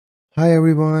Hi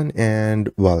everyone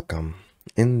and welcome.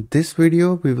 In this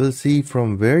video, we will see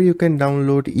from where you can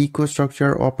download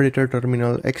EcoStruxure Operator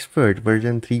Terminal Expert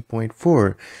version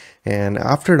 3.4 and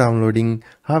after downloading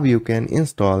how you can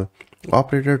install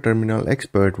Operator Terminal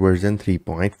Expert version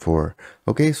 3.4.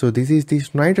 Okay, so this is the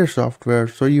Schneider software,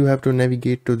 so you have to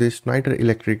navigate to the Schneider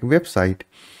Electric website.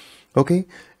 Okay,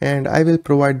 and I will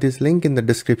provide this link in the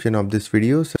description of this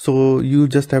video, so you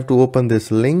just have to open this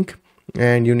link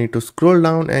and you need to scroll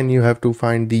down and you have to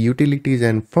find the utilities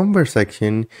and firmware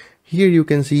section. Here you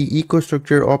can see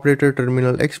EcoStruxure Operator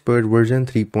Terminal Expert version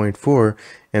 3.4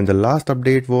 and the last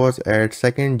update was at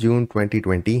 2nd June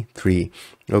 2023.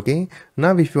 Okay,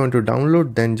 now if you want to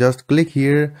download, then just click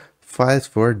here, files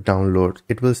for download.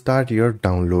 It will start your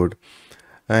download.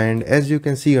 And as you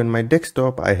can see on my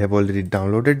desktop, I have already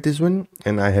downloaded this one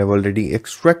and I have already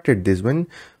extracted this one.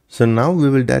 So now we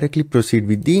will directly proceed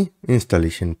with the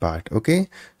installation part. Okay,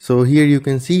 so here you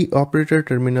can see Operator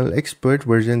Terminal Expert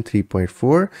version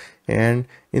 3.4, and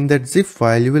in that zip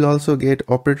file you will also get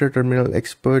Operator Terminal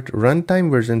Expert Runtime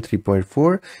version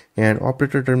 3.4 and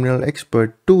Operator Terminal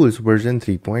Expert Tools version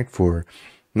 3.4.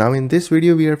 Now in this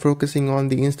video we are focusing on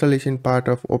the installation part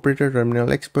of Operator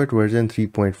Terminal Expert version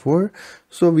 3.4.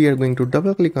 So we are going to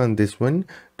double click on this one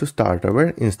to start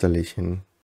our installation.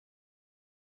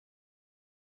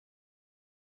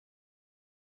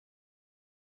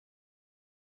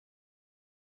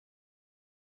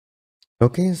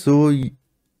 Okay, so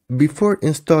before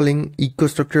installing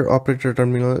EcoStruxure Operator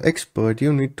Terminal Expert,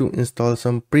 you need to install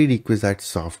some prerequisite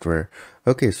software.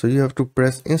 Okay, so you have to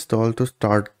press install to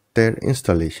start their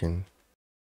installation.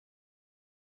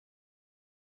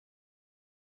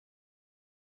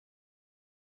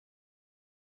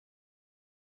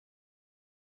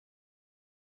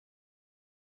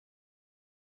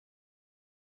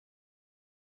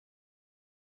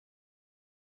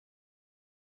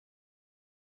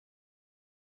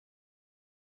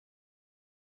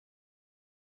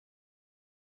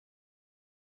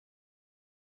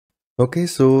 Okay,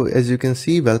 so as you can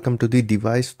see, welcome to the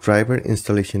device driver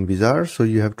installation wizard. So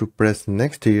you have to press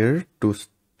next here to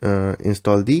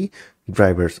install the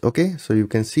drivers. Okay, so you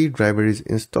can see driver is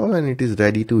installed and it is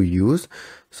ready to use.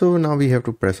 So now we have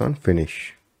to press on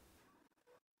finish.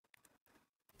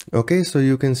 Okay, so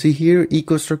you can see here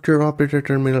EcoStruxure Operator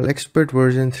Terminal Expert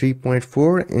version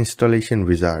 3.4 installation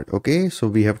wizard. Okay, so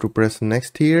we have to press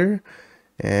next here,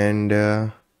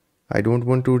 and I don't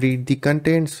want to read the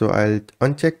content, so I'll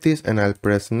uncheck this and I'll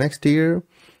press next here.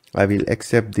 I will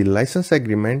accept the license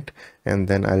agreement and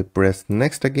then I'll press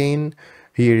next again.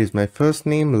 Here is my first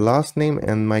name, last name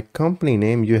and my company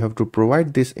name. You have to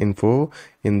provide this info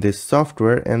in this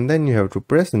software and then you have to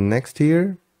press next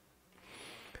here.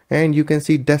 And you can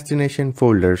see destination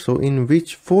folder, so in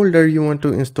which folder you want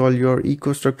to install your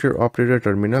EcoStruxure Operator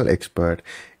Terminal Expert.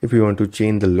 If you want to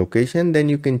change the location, then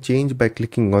you can change by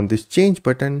clicking on this change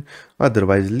button.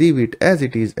 Otherwise leave it as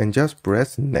it is and just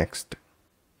press next.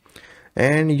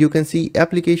 And you can see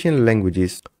application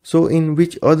languages, so in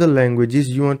which other languages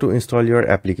you want to install your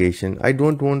application. I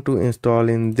don't want to install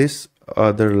in this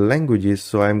other languages,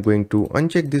 so I'm going to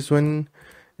uncheck this one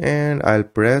and I'll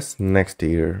press next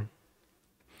here.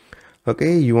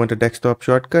 Okay, you want a desktop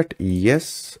shortcut?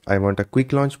 Yes. I want a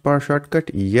quick launch bar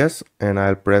shortcut? Yes. And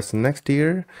I'll press next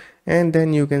here. And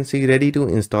then you can see ready to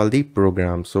install the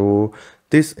program. So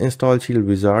this install shield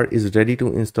wizard is ready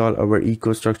to install our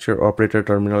EcoStruxure Operator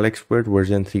Terminal Expert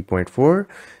version 3.4.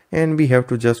 And we have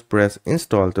to just press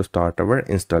install to start our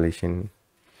installation.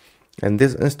 And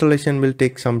this installation will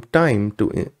take some time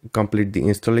to complete the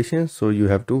installation. So you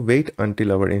have to wait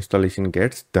until our installation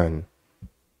gets done.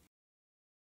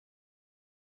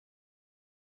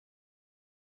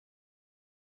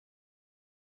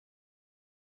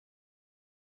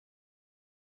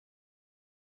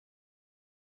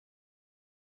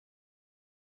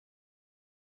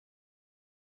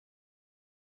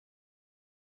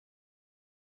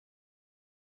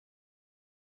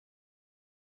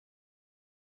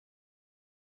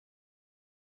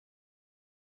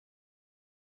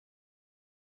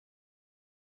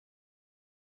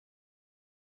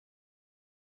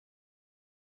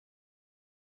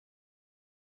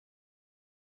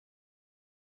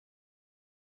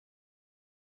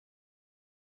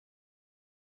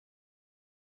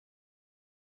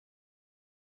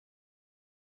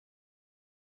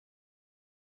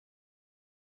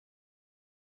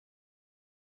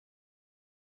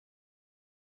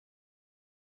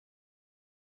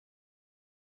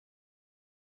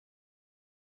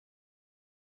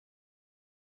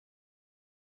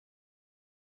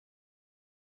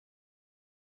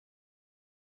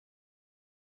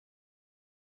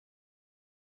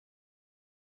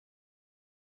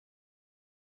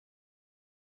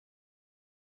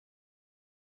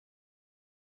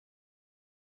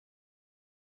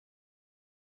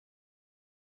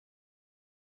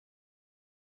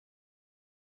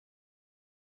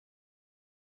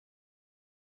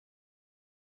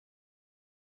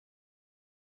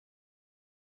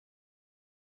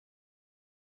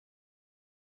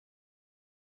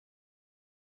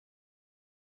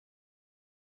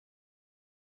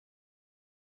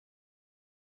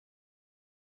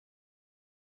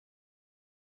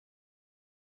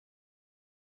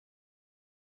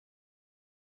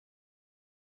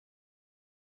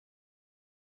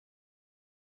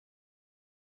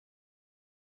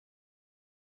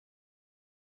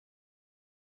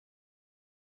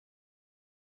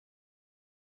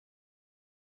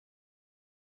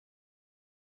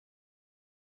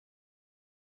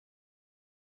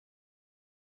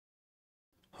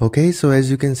 Okay, so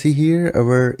as you can see here,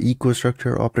 our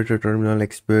EcoStruxure operator terminal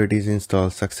expert is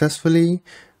installed successfully.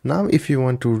 Now if you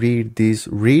want to read these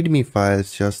readme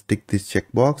files, just tick this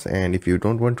checkbox, and if you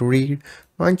don't want to read,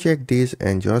 uncheck this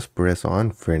and just press on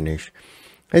finish.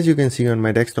 As you can see on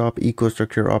my desktop,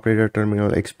 EcoStruxure operator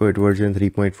terminal expert version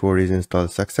 3.4 is installed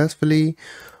successfully.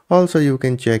 Also you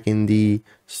can check in the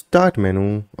start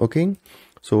menu. Okay,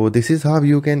 so this is how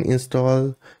you can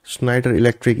install Schneider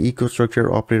Electric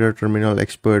EcoStruxure Operator Terminal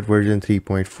Expert version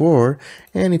 3.4,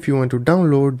 and if you want to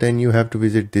download, then you have to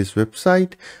visit this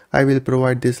website. I will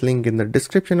provide this link in the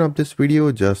description of this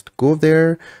video. Just go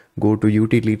there, go to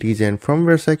utilities and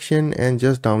firmware section and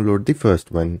just download the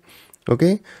first one.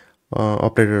 Okay,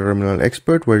 Operator Terminal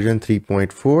Expert version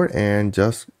 3.4, and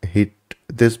just hit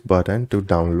this button to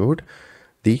download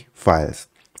the files.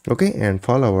 Okay, and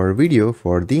follow our video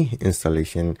for the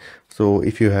installation. So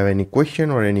if you have any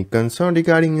question or any concern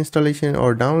regarding installation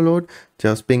or download,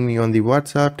 just ping me on the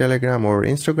WhatsApp, Telegram or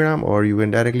Instagram, or you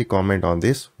can directly comment on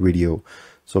this video.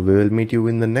 So we will meet you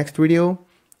in the next video.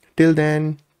 Till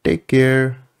then, take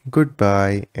care,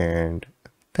 goodbye, and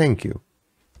thank you.